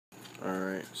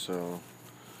Alright, so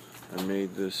I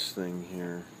made this thing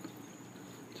here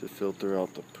to filter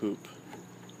out the poop.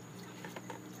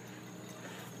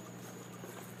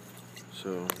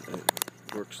 So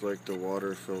it works like the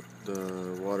water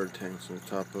tanks on the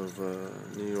top of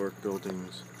New York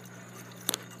buildings.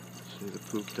 See the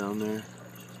poop down there?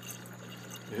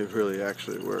 It really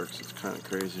actually works. It's kind of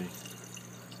crazy.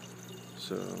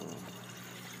 So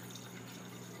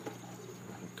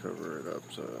cover it up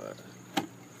so that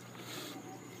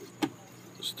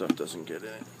the stuff doesn't get in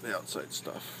it, the outside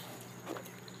stuff.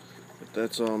 But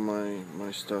that's all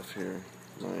my stuff here,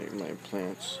 my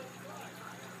plants.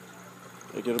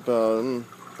 I get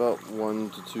about 1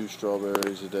 to 2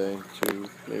 strawberries a day, 2,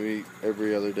 maybe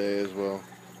every other day as well.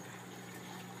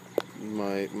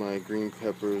 My green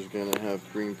pepper is gonna have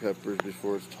green peppers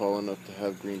before it's tall enough to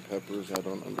have green peppers. I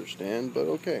don't understand, but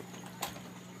okay.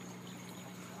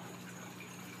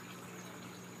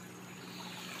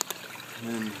 And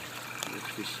then the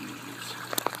fishies.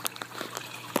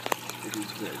 It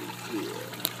is very clear.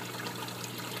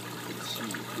 You can see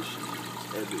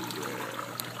fishies everywhere.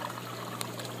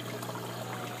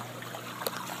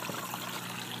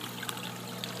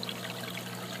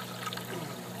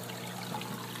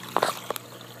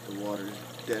 The water is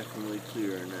definitely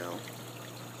clearer now.